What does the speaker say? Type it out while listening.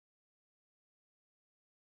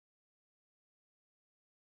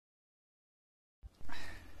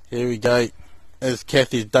Here we go. There's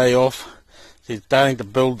Kathy's day off. She's starting to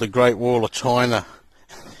build the Great Wall of China.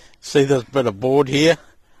 See this bit of board here?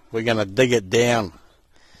 We're going to dig it down.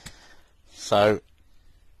 So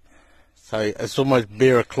it's almost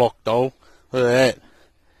bare o'clock, doll. Look at that.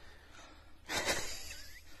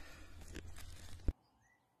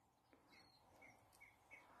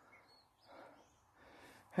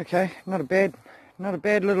 Okay, not a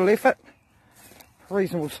bad little effort.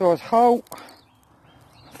 Reasonable size hole.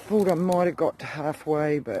 Thought I might have got to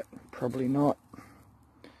halfway, but probably not.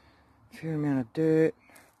 Fair amount of dirt.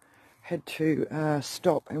 Had to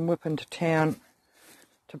stop and whip into town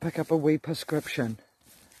to pick up a wee prescription.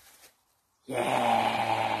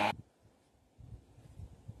 Yeah!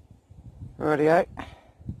 Rightio.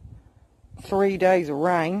 3 days of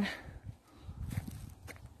rain,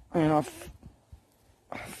 and I've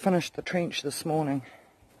finished the trench this morning.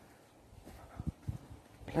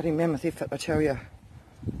 Bloody mammoth effort, I tell you.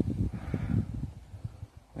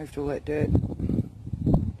 Moved all that dirt.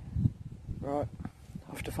 Right,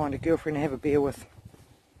 I have to find a girlfriend to have a beer with.